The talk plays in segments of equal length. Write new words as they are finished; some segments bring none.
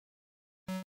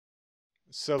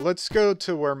So let's go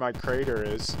to where my crater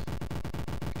is,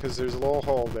 because there's a little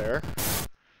hole there.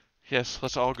 Yes,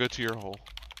 let's all go to your hole.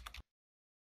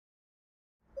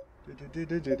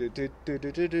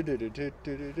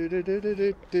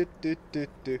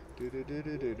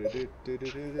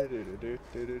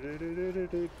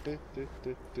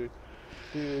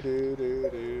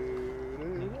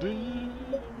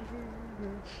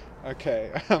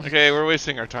 Okay. Okay, we're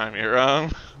wasting our time here.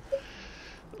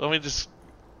 Let me just.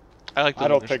 I like. I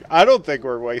don't think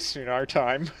we're wasting our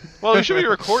time. Well, we should be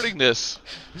recording this.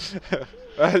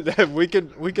 we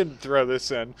can throw this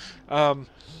in.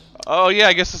 Oh yeah,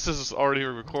 I guess this is already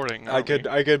recording. I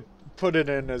could put it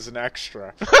in as an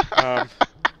extra. God,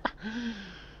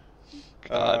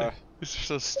 these are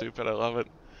so stupid. I love it.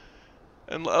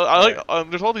 And I like.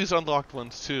 There's all these unlocked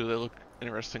ones too. They look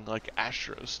interesting, like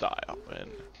Astro style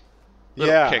and.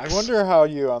 Yeah, kicks. I wonder how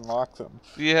you unlock them.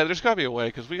 Yeah, there's gotta be a way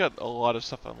because we got a lot of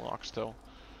stuff unlocked still.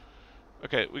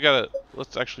 Okay,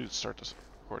 let's actually start this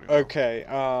recording. Now. Okay,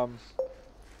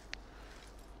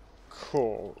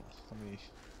 cool. Let me.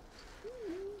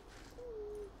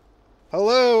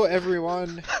 Hello,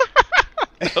 everyone.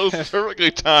 That was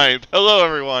perfectly timed. Hello,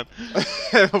 everyone.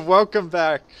 Welcome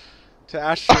back to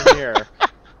Astroneer.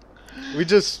 we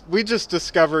just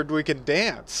discovered we can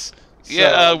dance. So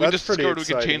yeah, we just pretty discovered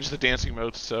exciting. we can change the dancing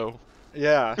mode. So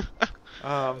yeah,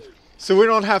 so we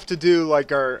don't have to do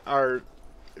like our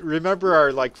remember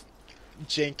our like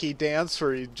janky dance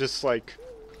where you just like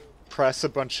press a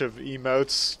bunch of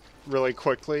emotes really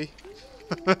quickly.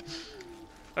 I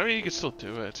mean, you can still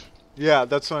do it. Yeah,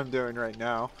 that's what I'm doing right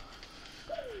now.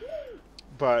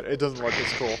 But it doesn't look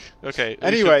as cool. Okay.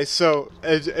 Anyway, so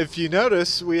if you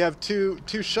notice, we have two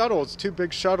shuttles, two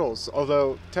big shuttles.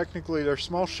 Although technically they're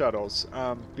small shuttles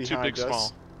behind too big,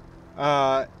 us.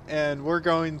 small. And we're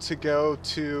going to go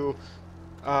to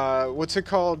what's it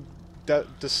called,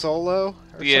 DeSolo?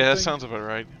 Yeah, that sounds about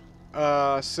right.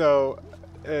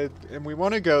 And we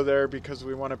want to go there because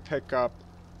we want to pick up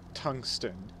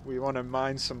tungsten. We want to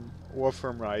mine some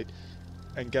wolframite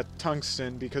and get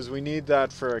tungsten because we need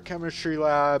that for a chemistry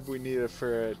lab, we need it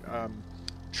for a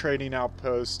trading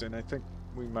outpost, and I think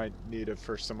we might need it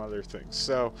for some other things.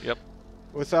 So, yep.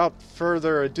 Without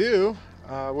further ado,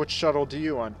 which shuttle do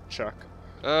you want, Chuck?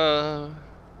 Do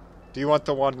you want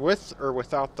the one with or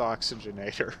without the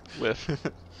oxygenator? With.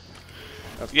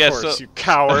 Of yeah, course, so, you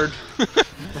coward.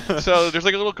 So there's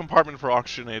like a little compartment for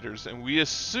oxygenators, and we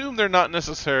assume they're not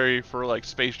necessary for like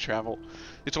space travel.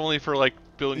 It's only for like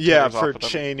building. Yeah, for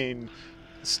chaining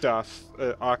stuff,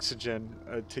 oxygen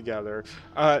together.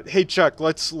 Hey Chuck,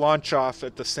 let's launch off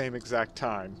at the same exact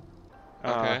time.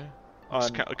 Okay.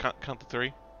 Just count the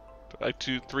three. Like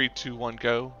 2, 3, 2, 1,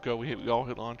 go. Go. We all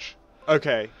hit launch.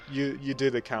 Okay, you do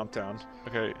the countdown.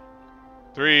 Okay.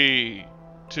 3,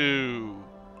 2,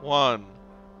 1.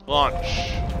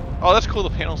 Launch. Oh, that's cool. The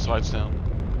panel slides down.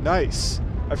 Nice.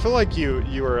 I feel like you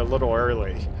were a little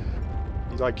early.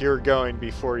 Like you were going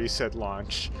before you said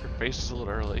launch. Your face is a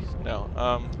little early. No.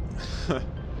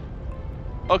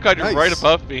 Oh god, you're nice. right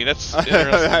above me. That's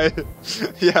interesting.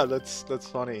 Yeah, that's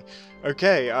funny.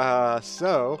 Okay,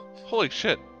 so. Holy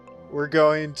shit. We're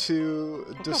going to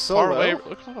DeSolo.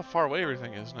 Look how far away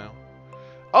everything is now.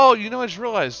 Oh, you know, I just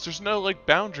realized there's no like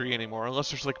boundary anymore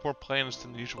unless there's like more planets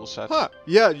than the usual sets. Huh?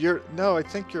 Yeah, no, I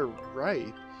think you're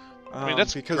right. I mean,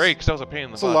 that's great because that was a pain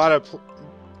in the butt. It's a lot of.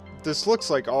 This looks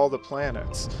like all the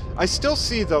planets. I still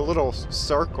see the little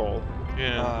circle.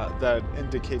 Yeah. That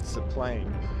indicates the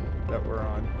plane that we're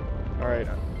on. All right,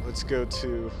 let's go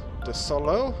to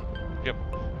DeSolo. Yep.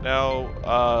 Now,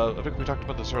 I think we talked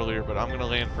about this earlier, but I'm gonna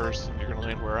land first, and you're gonna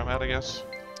land where I'm at, I guess.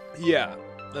 Yeah,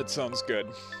 that sounds good.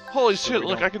 Holy shit!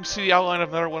 Look, I can see the outline of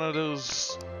another one of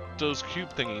those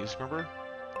cube thingies. Remember?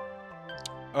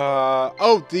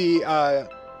 Oh,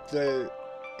 the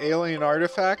alien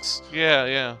artifacts. Yeah.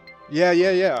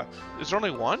 Yeah. Is there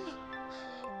only one?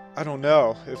 I don't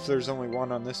know if there's only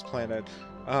one on this planet.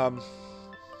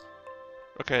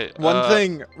 Okay.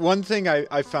 One thing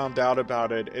I found out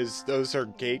about it is those are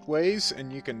gateways,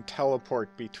 and you can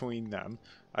teleport between them.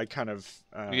 I kind of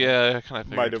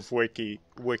might have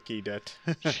wikied it.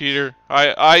 Cheater!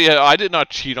 I did not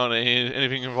cheat on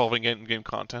anything involving in-game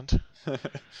content.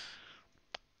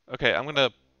 Okay, I'm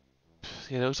gonna.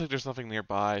 Yeah, it looks like there's nothing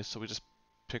nearby, so we just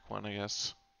pick one, I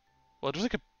guess. Well, there's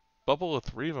like a bubble of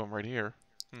 3 of them right here.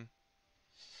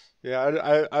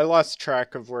 Yeah, I lost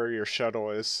track of where your shuttle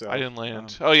is. So, I didn't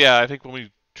land. Oh yeah, I think when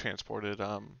we transported.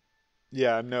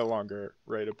 Yeah, I'm no longer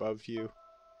right above you.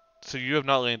 So you have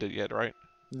not landed yet, right?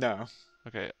 No.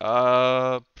 Okay.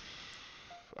 I'm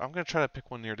gonna try to pick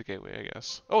one near the gateway, I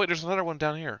guess. Oh wait, there's another one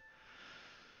down here.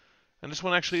 And this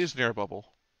one actually is near a bubble.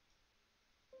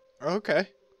 Okay.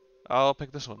 I'll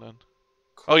pick this one then.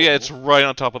 Cool. Oh yeah, it's right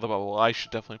on top of the bubble. I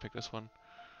should definitely pick this one.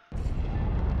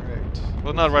 Right.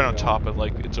 Well, not right on top, but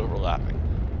like it's overlapping.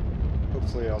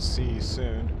 Hopefully I'll see you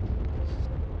soon.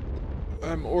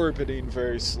 I'm orbiting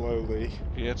very slowly.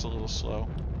 Yeah, it's a little slow.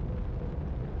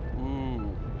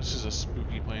 Ooh, this is a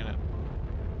spooky planet.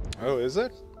 Oh, is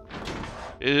it?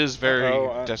 It is very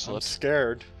I'm desolate.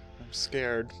 scared. I'm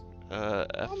scared.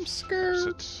 I'm scared.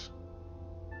 Exit.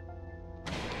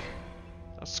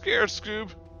 I'm scared, Scoob.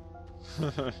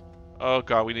 Oh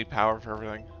god, we need power for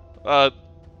everything.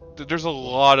 There's a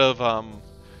lot of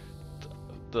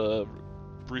the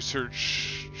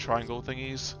research triangle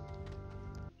thingies.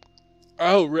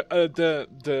 Oh,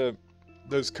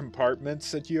 those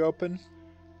compartments that you open?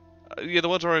 Yeah, the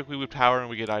ones where we would power and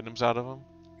we get items out of them.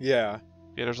 Yeah.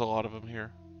 Yeah, there's a lot of them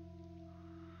here.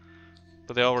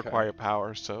 But they all require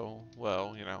power, so,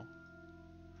 well, you know.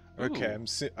 Okay,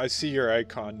 I see your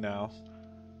icon now.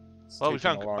 Well,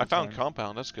 I found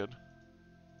compound, that's good.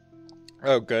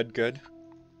 Oh, good.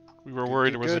 We were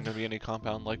worried there wasn't going to be any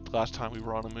compound like the last time we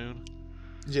were on the moon.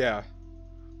 Yeah.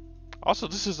 Also,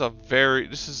 this is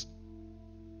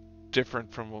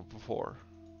different from before.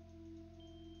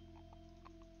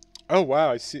 Oh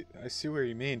wow, I see where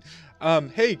you mean.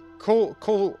 Hey, cool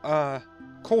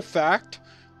fact.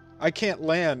 I can't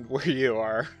land where you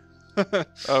are.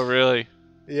 Oh really?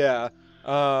 Yeah.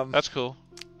 That's cool.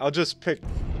 I'll just pick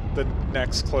the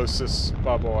next closest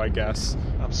bubble, I guess.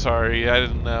 I'm sorry, I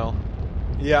didn't know.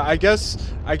 Yeah, I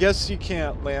guess you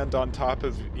can't land on top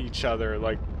of each other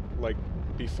like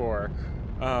before.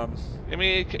 I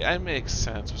mean, it makes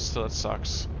sense, but still, it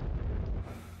sucks.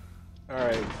 All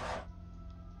right.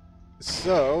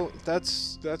 So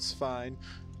that's fine.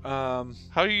 How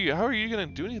are you gonna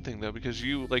do anything though? Because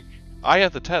I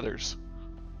have the tethers.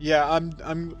 Yeah,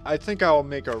 I think I'll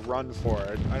make a run for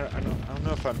it. I don't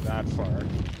know if I'm that far,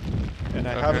 and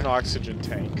I have an oxygen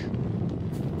tank.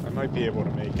 I might be able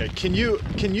to make it. Can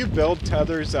you build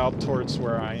tethers out towards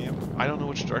where I am? I don't know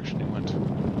which direction you went.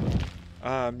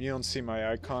 You don't see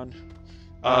my icon.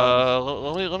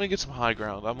 Let me get some high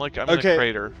ground. I'm in a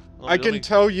crater. I can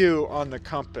tell you on the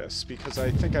compass because I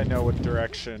think I know what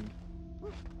direction.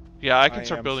 Yeah, I can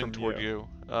start building toward you.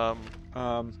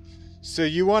 So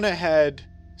you want to head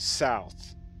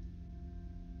south.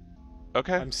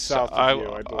 Okay. I'm south of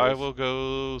you, I believe. I will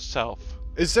go south.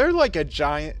 Is there like a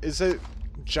giant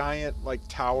like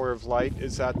tower of light?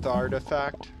 Is that the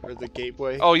artifact or the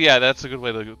gateway? Oh yeah, that's a good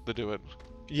way to do it.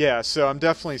 Yeah, so I'm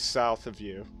definitely south of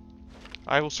you.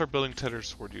 I will start building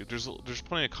tethers toward you. There's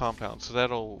plenty of compounds,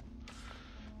 so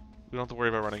we don't have to worry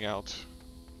about running out.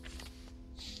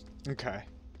 Okay.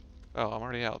 Oh, I'm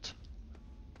already out.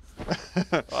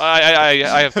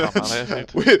 I have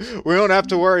compound. We don't have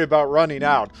to worry about running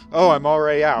out. Oh, I'm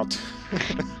already out.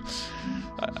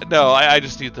 No, I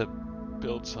just need to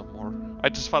build some more. I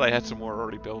just thought I had some more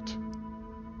already built.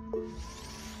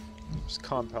 There's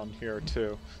compound here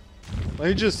too. Let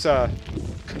me just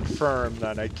confirm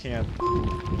that I can't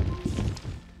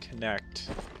connect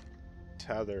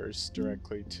tethers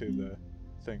directly to the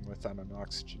thing without an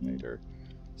oxygenator.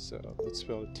 So let's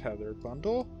build a tether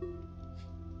bundle.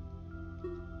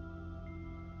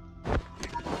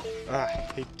 I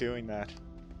hate doing that.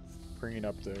 Bringing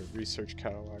up the research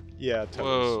catalog. Yeah,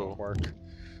 tethers will work.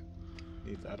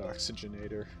 Need that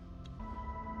oxygenator.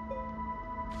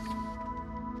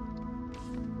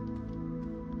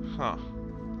 Huh.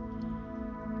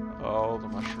 Oh, the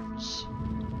mushrooms.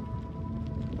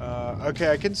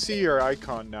 Okay, I can see your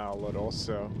icon now a little,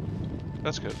 so...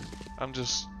 That's good. I'm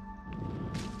just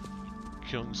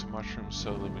killing some mushrooms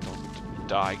so that we don't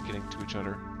die getting to each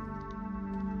other.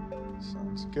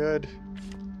 Sounds good.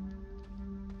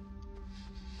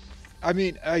 I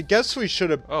mean, I guess we should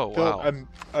have built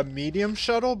a medium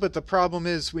shuttle, but the problem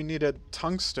is we need a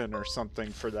tungsten or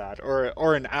something for that,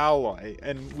 or an alloy,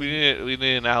 and we need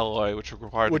an alloy, which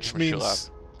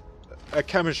requires a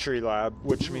chemistry lab,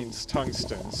 which means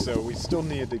tungsten. So we still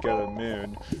need to go to the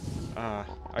moon.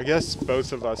 I guess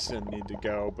both of us didn't need to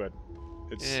go, but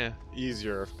it's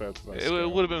easier if both of us. It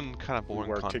would have been kind of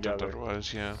boring content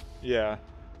otherwise. Yeah. Yeah.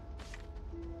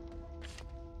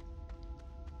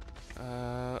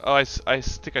 I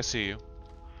think I see you.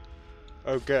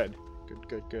 Oh, good.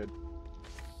 Good.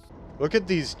 Look at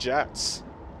these jets.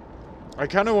 I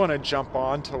kind of want to jump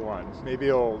onto one. Maybe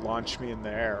it'll launch me in the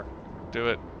air. Do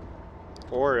it.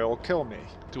 Or it'll kill me.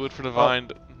 Do it for the vine,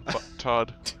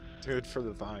 Todd. Do it for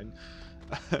the vine.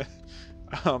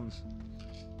 I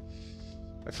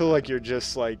feel like you're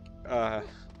just like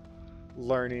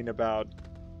learning about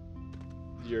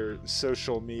your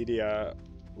social media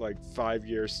like 5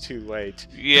 years too late.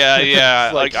 Yeah,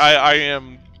 yeah. like I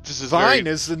am. This is Vine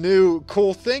is the new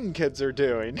cool thing kids are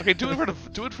doing. Okay, do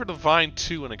it for the Vine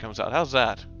 2 when it comes out. How's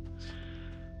that?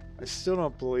 I still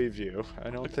don't believe you.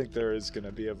 I don't think there is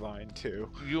gonna be a Vine 2.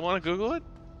 You want to Google it?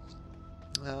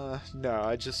 No,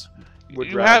 I just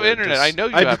would You rather have internet. I know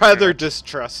you have I'd rather internet.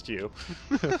 distrust you.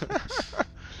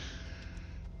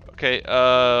 Okay,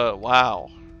 wow.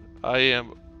 I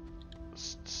am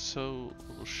so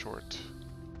a little short.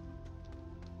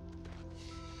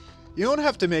 You don't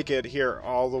have to make it here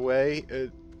all the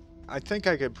way. I think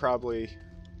I could probably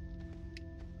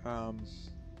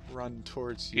run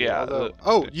towards you. Yeah.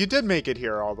 Although, you did make it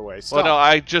here all the way. Stop. Well, no,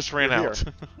 I just ran You're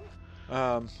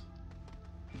out.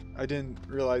 I didn't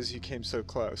realize you came so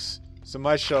close. So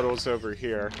my shuttle's over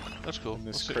here. That's cool. In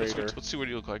this Let's crater. see what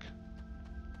you look like.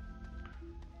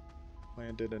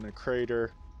 Landed in a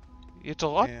crater. It's a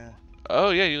lot. Yeah.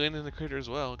 Oh yeah, you landed in the crater as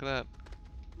well. Look at that.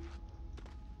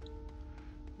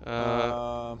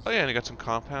 Oh yeah, and I got some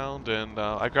compound, and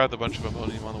I grabbed a bunch of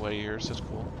ammonium on the way here, so that's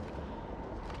cool.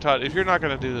 Todd, if you're not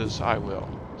gonna do this, I will.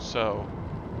 So.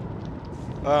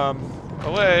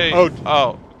 Away.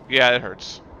 Oh, yeah, it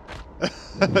hurts.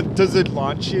 Does it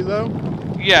launch you though?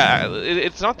 Yeah,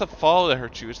 it's not the fall that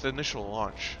hurts you; it's the initial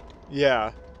launch.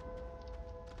 Yeah.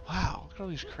 Wow, look at all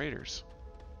these craters.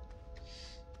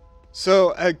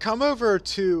 So come over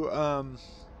to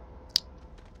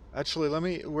actually, let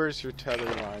me. Where's your tether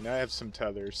line? I have some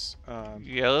tethers.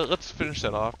 Yeah, let's finish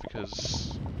that off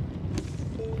because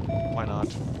why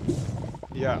not?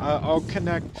 Yeah, I'll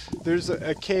connect. There's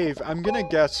a cave. I'm gonna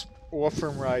guess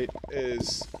Wolframite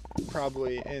is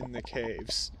probably in the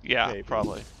caves. Yeah, maybe.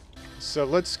 probably. So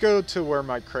let's go to where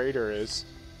my crater is,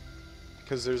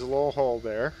 because there's a little hole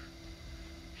there.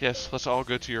 Yes, let's all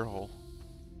go to your hole.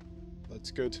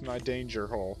 Let's go to my danger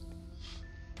hole.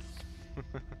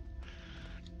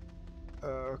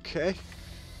 Okay.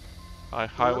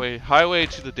 Highway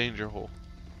to the danger hole.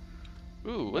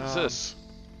 Ooh, what's this?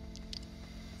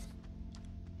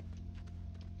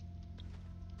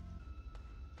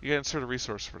 You gotta insert a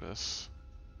resource for this.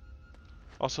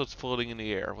 Also, it's floating in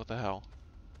the air. What the hell?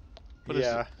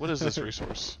 What is this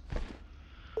resource?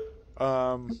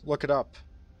 Look it up.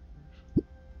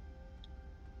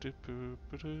 Do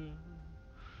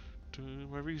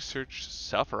my research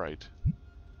sulfurite.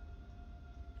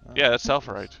 Yeah, that's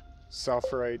sulfurite.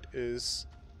 Sulfurite is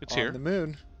It's on here. the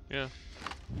moon. Yeah.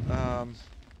 All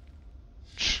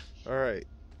right.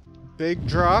 Big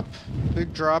drop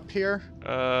here.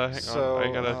 Hang So, on.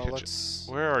 I gotta catch let's...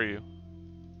 it. Where are you?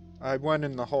 I went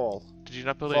in the hole. Did you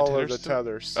not build Follow any the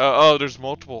tethers? tethers. Oh, there's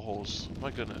multiple holes.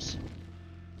 My goodness.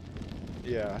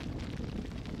 Yeah.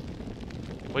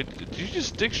 Wait, did you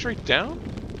just dig straight down?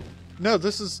 No,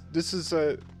 this is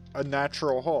a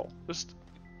natural hole. This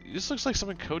looks like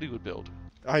something Cody would build.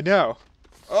 I know.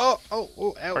 Oh, ow.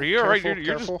 Are you alright? You're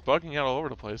just Careful. bugging out all over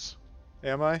the place.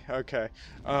 Am I? Okay.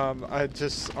 I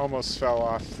just almost fell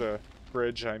off the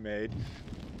bridge I made.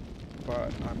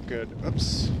 But I'm good.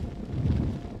 Oops.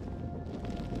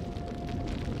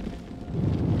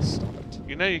 Stopped.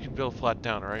 You know you can build flat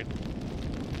down, right?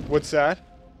 What's that?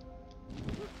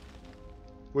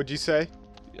 What'd you say?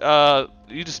 You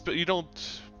can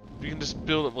just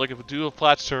build it like do a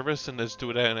flat surface and just do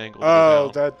it at an angle.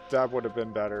 Oh, that would have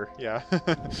been better. Yeah.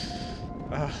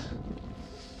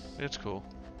 It's cool.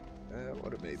 That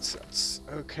would have made sense.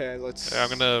 Okay, let's. Yeah, I'm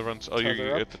gonna run. Oh, you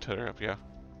tether get up. the tether up, yeah.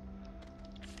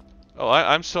 Oh,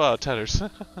 I'm still out of tethers. I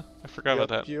forgot about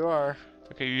that. You are.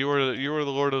 Okay, you were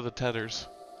the lord of the tethers.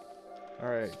 All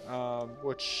right.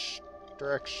 Which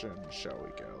direction shall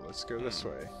we go? Let's go this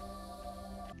way.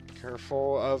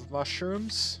 Careful of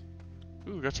mushrooms.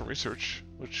 Ooh, we got some research,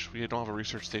 which we don't have a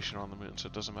research station on the moon, so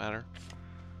it doesn't matter.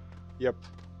 Yep.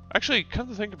 Actually, come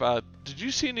to think about it, did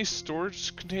you see any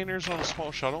storage containers on a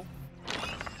small shuttle?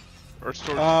 Or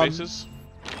storage spaces?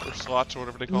 Or slots, or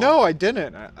whatever they call them? No, I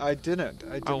didn't. I didn't.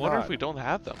 I did I wonder not. if we don't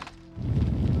have them.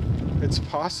 It's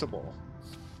possible.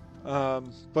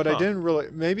 But I didn't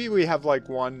really. Maybe we have like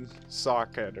one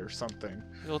socket or something.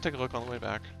 We'll take a look on the way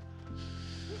back.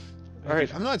 All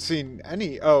right, I'm not seeing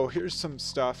any. Oh, here's some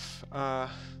stuff. I'm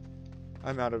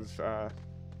out of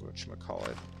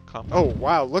whatchamacallit. Oh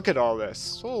wow, look at all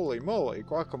this! Holy moly,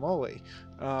 guacamole.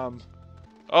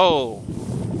 Oh,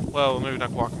 well, maybe not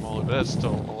guacamole, but that's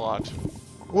still a lot.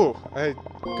 Whoa, I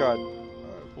got.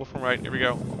 Wolframite, here we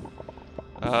go.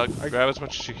 Grab as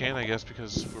much as you can, I guess,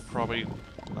 because we're probably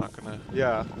not gonna.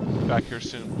 Yeah. Be back here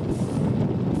soon.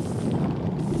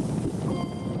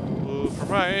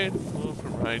 Wolframite,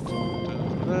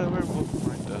 whatever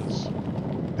Wolframite does.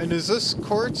 And is this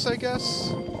quartz? I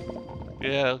guess.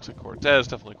 Yeah, it looks like quartz. That is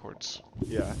definitely quartz.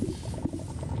 Yeah.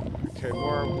 Okay,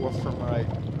 more wolframite.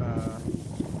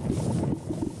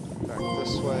 Back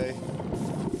this way.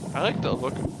 I like the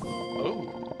look.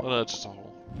 Oh, well, that's just a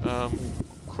hole.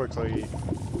 Quickly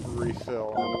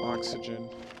refill on oxygen.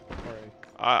 Alright.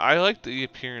 I like the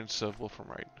appearance of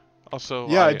wolframite. Also,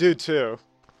 Yeah, I do too.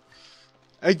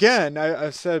 Again,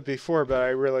 I've said it before, but I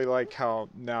really like how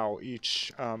now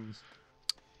each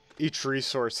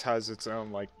resource has its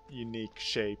own like unique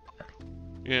shape.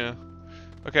 Yeah.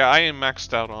 Okay, I am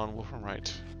maxed out on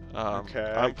wolframite. Okay,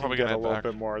 I'm I probably can gonna get a head little back.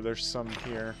 bit more. There's some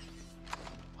here.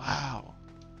 Wow.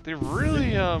 They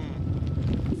really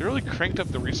cranked up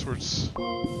the resource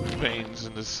veins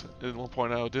in this in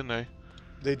 1.0, didn't they?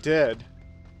 They did.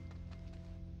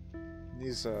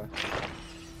 These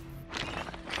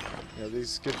yeah,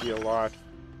 these give you a lot.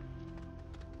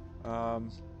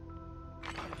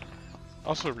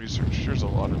 Also research. There's a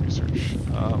lot of research.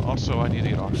 Also, I need to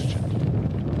get oxygen.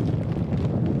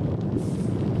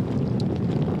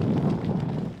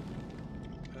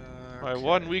 My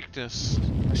one weakness.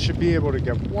 I should be able to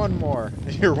get one more.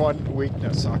 Your one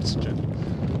weakness,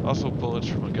 oxygen. Also bullets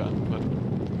from a gun,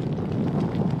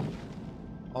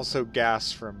 but also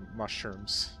gas from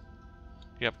mushrooms.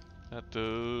 Yep, that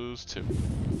does too.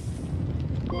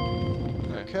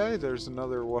 Okay, there's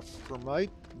another wolframite.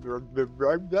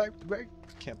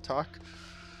 Can't talk.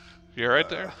 You're right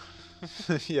there.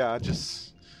 Yeah, I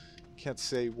just can't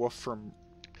say wolframite.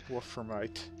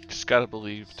 Just gotta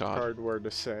believe, Todd. Hard word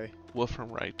to say.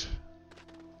 Wolframite.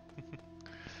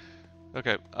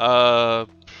 Okay.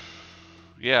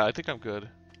 Yeah, I think I'm good.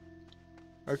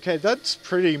 Okay, that's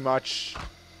pretty much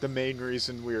the main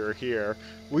reason we were here.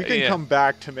 We can Yeah. come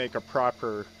back to make a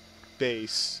proper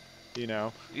base, you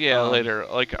know. Yeah, later.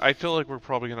 Like, I feel like we're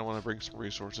probably gonna want to bring some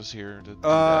resources here to do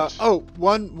that. Oh,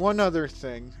 one other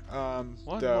thing. One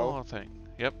though. more thing.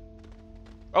 Yep.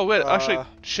 Oh wait, actually,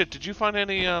 shit. Did you find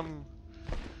any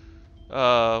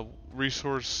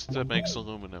resource that makes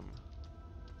aluminum?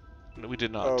 No, we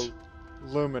did not. Oh,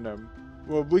 aluminum.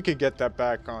 Well, we could get that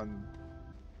back on.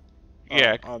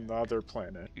 Yeah. On the other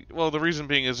planet. Well, the reason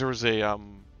being is there was a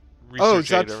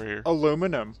research aid over here.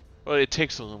 Aluminum? Well, it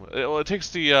takes aluminum. Well, it takes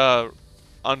the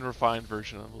unrefined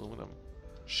version of aluminum.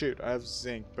 Shoot, I have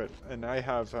zinc, and I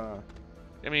have. I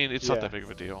mean, it's not that big of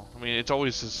a deal. I mean, it's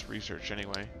always this research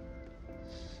anyway.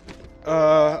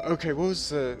 Okay, what was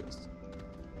the?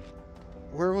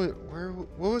 What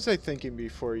was I thinking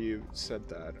before you said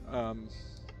that? I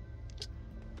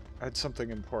had something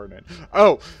important.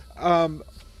 Oh,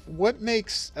 what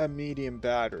makes a medium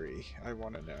battery? I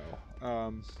want to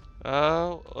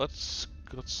know. Let's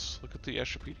look at the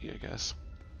Astropedia, I guess.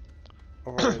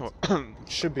 Or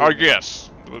should be. I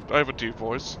guess. I have a deep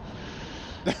voice.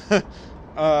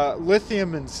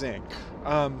 Lithium and zinc.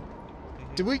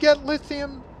 Did we get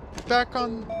lithium back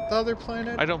on the other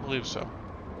planet? I don't believe so.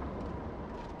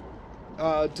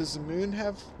 Does the moon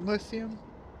have lithium?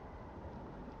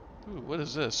 Ooh, what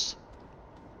is this?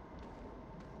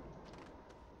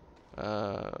 We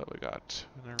got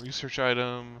a research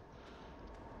item.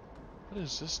 What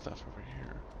is this stuff over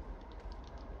here?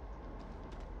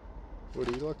 What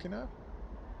are you looking at?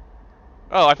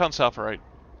 Oh, I found sulfurite.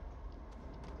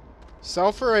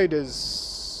 Sulfurite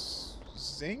is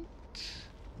zinc?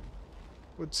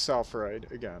 What's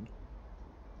sulfurite again?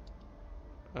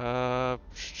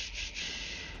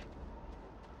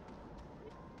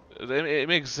 It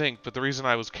makes zinc, but the reason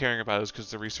I was caring about it is because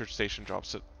the research station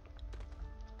drops it.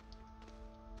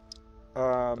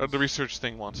 The research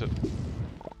thing wants it.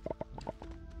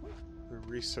 The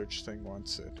research thing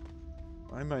wants it.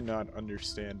 Why am I not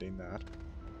understanding that?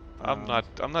 I'm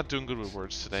not doing good with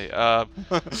words today.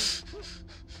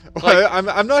 Well,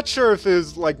 I'm not sure if it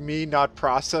was like me not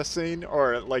processing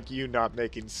or like you not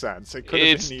making sense. It could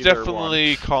have been either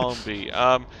definitely column B.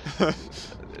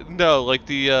 No, like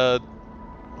the oh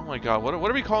my god, what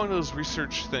are we calling those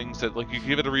research things that like you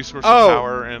give it a resource of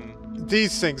power and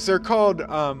these things, they're called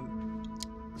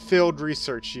field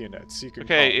research units. You can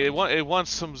okay, it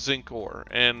wants some zinc ore,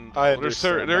 and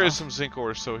there is some zinc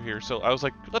ore here. So I was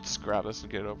like, let's grab this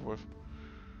and get it over with.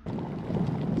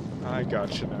 I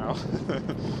got you now.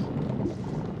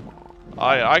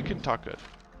 I can talk good.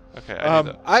 Okay, I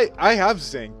need that. I have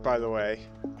zinc, by the way.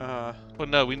 But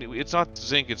no, it's not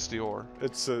zinc, it's the ore.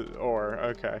 It's the ore,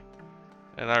 okay.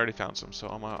 And I already found some, so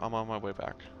I'm on my way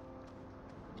back.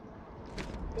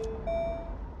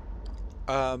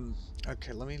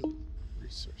 Okay, let me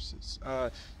resources.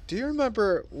 Do you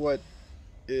remember what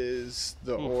is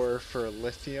the ore for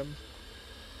lithium?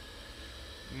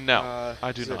 No,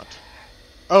 I do not.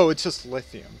 Oh, it's just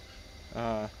lithium.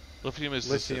 Lithium is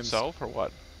lithium itself, or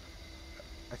what?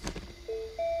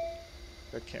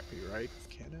 That can't be right,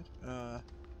 can it?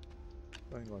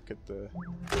 Let me look at the...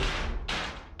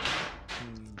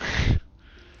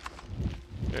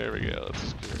 There we go. Let's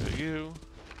just get rid of you.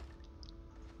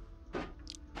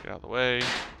 Get out of the way.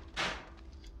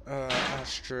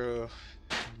 Astroneer.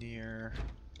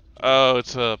 Oh,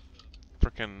 it's a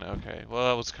frickin' okay. Well,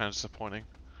 that was kind of disappointing.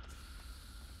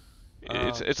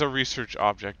 It's a research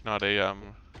object, not a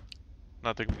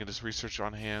not that we can just research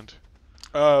on hand.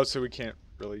 Oh, so we can't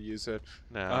really use it.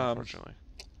 No, unfortunately.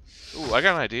 Ooh, I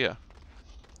got an idea.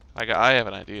 I have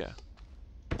an idea.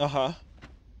 Uh-huh.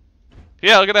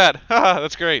 Yeah, look at that. Haha,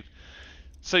 that's great.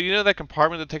 So you know that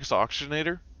compartment that takes the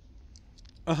oxygenator?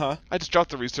 Uh-huh. I just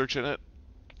dropped the research in it.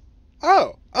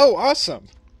 Oh, awesome.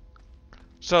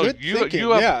 So Good thinking.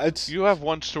 you have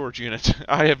one storage unit.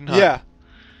 I have none. Yeah.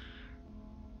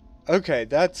 Okay,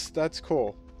 that's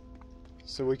cool.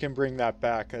 So we can bring that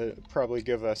back. It'd probably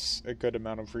give us a good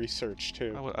amount of research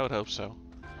too. I would hope so.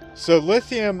 So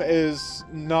lithium is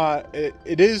not.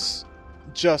 It is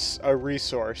just a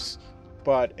resource,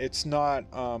 but it's not.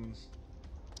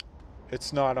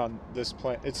 It's not on this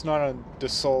planet. It's not on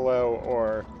DeSolo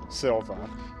or Silva.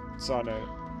 It's on the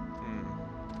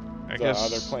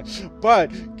other planet.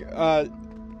 But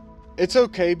it's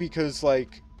okay because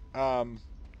like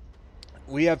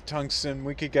we have tungsten.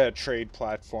 We could get a trade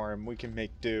platform. We can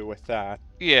make do with that.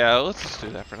 Yeah, let's just do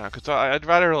that for now. Cause I'd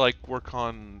rather like work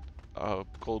on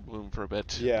Gold Bloom for a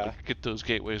bit. Yeah. Like, get those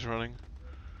gateways running.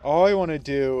 All I want to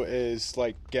do is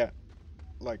like get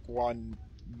like one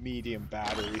medium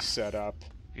battery set up.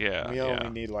 Yeah. We only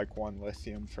need like one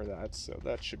lithium for that, so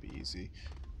that should be easy.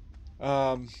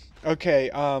 Okay.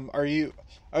 Are you?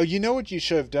 Oh, you know what you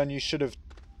should have done? You should have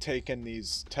taken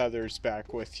these tethers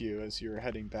back with you as you were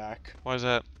heading back. Why is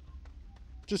that?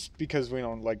 Just because we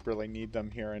don't like really need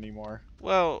them here anymore.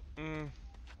 Well,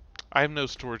 I have no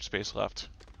storage space left.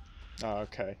 Oh,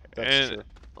 okay. That's true.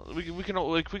 We can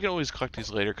always collect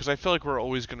these later because I feel like we're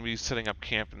always going to be setting up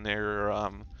camp in there.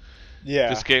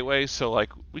 This gateway, so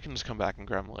like we can just come back and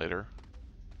grab them later.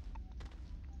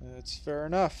 That's fair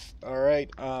enough. All right.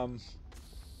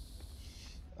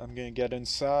 I'm gonna get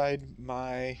inside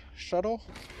my shuttle.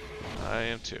 I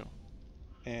am too.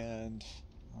 And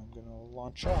I'm gonna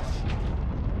launch off.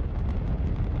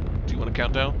 Do you want to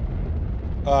count down?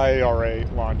 I already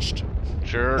launched.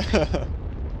 Sure.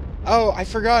 Oh, I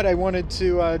forgot. I wanted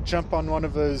to jump on one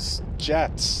of those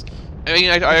jets. I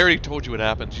mean, I already told you what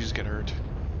happens. You just get hurt.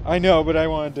 I know, but I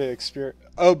wanted to experience.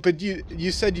 Oh, but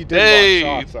you said you did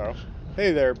launch off, though.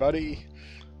 Hey there, buddy.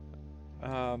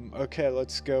 Okay,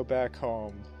 let's go back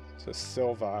home to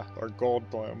Silva or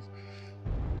Goldblum.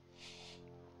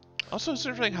 Also, it's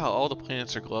interesting how all the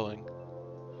planets are glowing.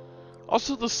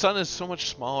 Also, the sun is so much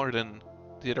smaller than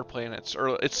the other planets,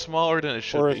 or it's smaller than it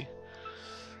should be.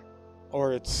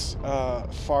 Or it's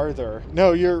farther.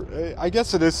 No, I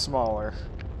guess it is smaller.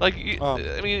 Like,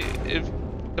 I mean,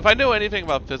 if I know anything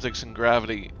about physics and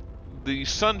gravity, the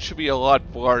sun should be a lot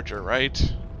larger,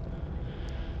 right?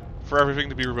 For everything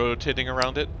to be rotating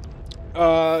around it.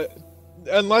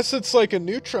 Unless it's like a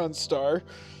neutron star.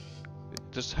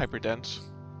 Just hyperdense.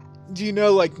 Do you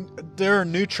know, like, there are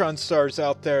neutron stars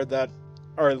out there that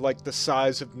are like the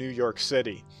size of New York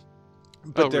City.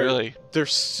 But really? They're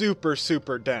super,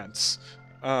 super dense.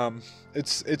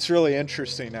 It's really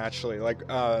interesting, actually. Like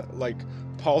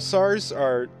pulsars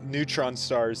are neutron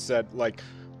stars that like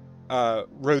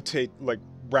rotate like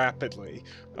rapidly.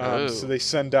 So they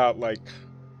send out like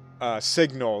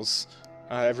signals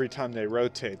every time they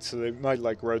rotate. So they might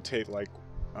like rotate like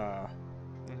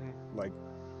like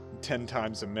 10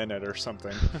 times a minute or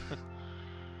something.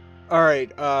 All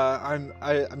right,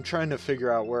 I'm trying to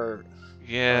figure out where.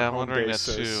 Yeah, I'm wondering that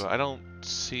too. I don't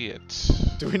see it.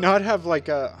 Do we not have like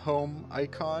a home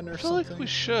icon or something? I feel like we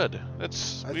should.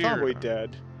 That's weird. I thought we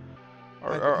did.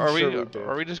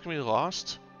 Are we just gonna be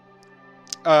lost?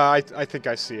 I think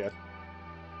I see it.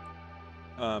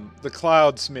 The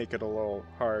clouds make it a little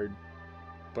hard,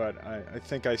 but I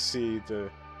think I see the.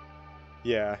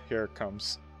 Yeah, here it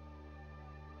comes.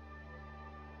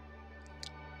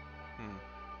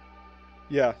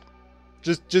 Yeah,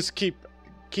 just keep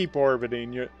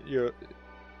orbiting.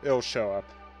 It'll show up.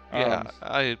 Yeah,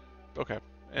 okay,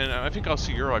 and I think I'll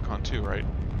see your icon too, right?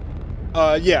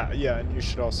 Yeah, and you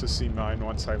should also see mine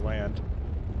once I land.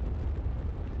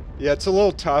 Yeah, it's a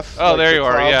little tough. Oh, like there you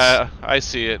are. Yeah, I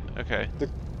see it. Okay. The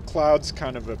clouds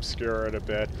kind of obscure it a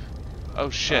bit. Oh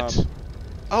shit.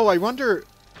 Oh, I wonder.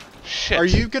 Shit. Are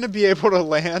you gonna be able to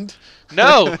land?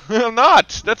 No, I'm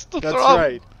not. That's the problem. That's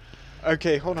right.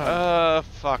 Okay, hold on.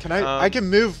 Fuck. Can I can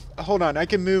move. Hold on, I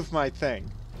can move my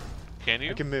thing. Can you?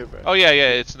 I can move it. Oh yeah,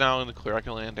 it's now in the clear. I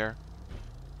can land there.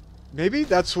 Maybe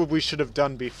that's what we should have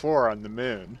done before on the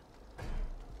moon.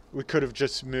 We could have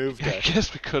just moved I it.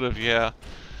 guess we could have, yeah.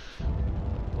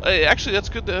 Hey, actually, that's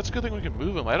good. That's a good thing we can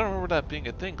move them. I don't remember that being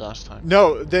a thing last time.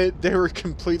 No, they were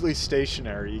completely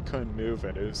stationary. You couldn't move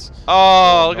it. It was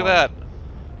Oh, look at that.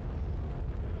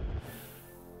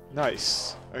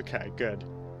 Nice. Okay, good.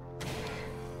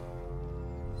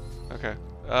 Okay.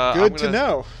 Good to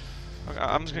know.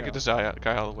 I'm just gonna get this guy out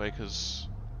of the way because.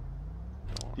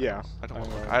 Yeah. I don't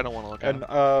want to look at him.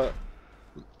 And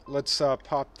let's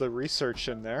pop the research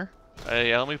in there.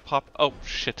 Yeah, let me pop. Oh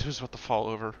shit! It was about to fall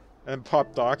over. And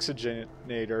pop the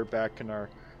oxygenator back in our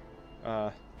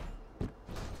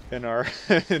in our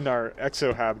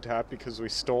exo habitat because we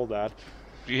stole that.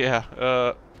 Yeah.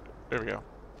 There we go.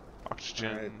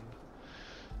 Oxygen. Right.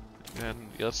 And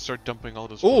yeah, let's start dumping all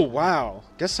this. Oh wow!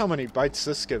 Guess how many bytes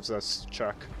this gives us,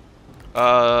 Chuck?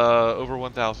 Over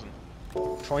 1,000.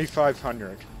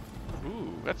 2,500.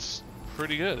 Ooh, that's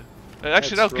pretty good.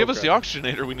 Actually, That's no, give real us good. the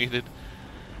oxygenator we needed.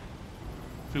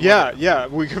 Yeah,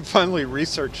 we can finally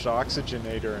research the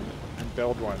oxygenator and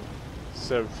build one,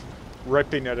 instead of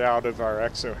ripping it out of our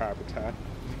exo habitat.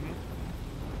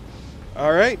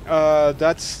 All right,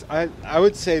 that's I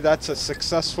would say that's a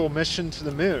successful mission to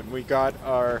the moon. We got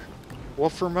our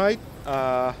wolframite,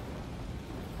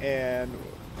 and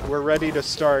we're ready to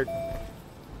start.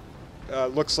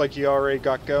 Looks like you already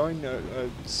got going,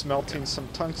 smelting some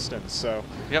tungsten. So.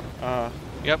 Yep.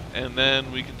 Yep, and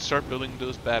then we can start building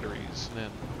those batteries. And then.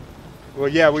 Well,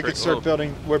 yeah, we could start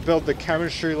building. We'll build the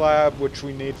chemistry lab, which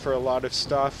we need for a lot of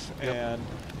stuff, Yep. and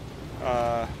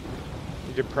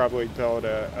you could probably build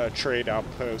a trade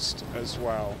outpost as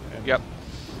well. And Yep.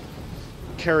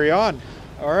 Carry on.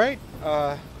 All right.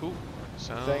 Cool.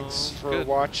 Sounds Thanks for good.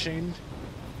 watching,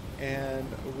 and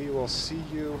we will see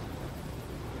you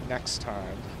next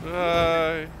time.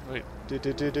 Wait. If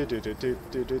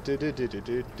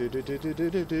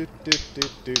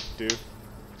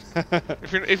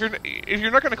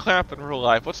you're not gonna clap in real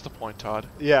life, what's the point, Todd?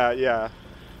 Yeah,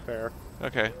 fair.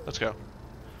 Okay, let's go.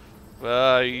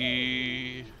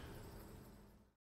 Bye.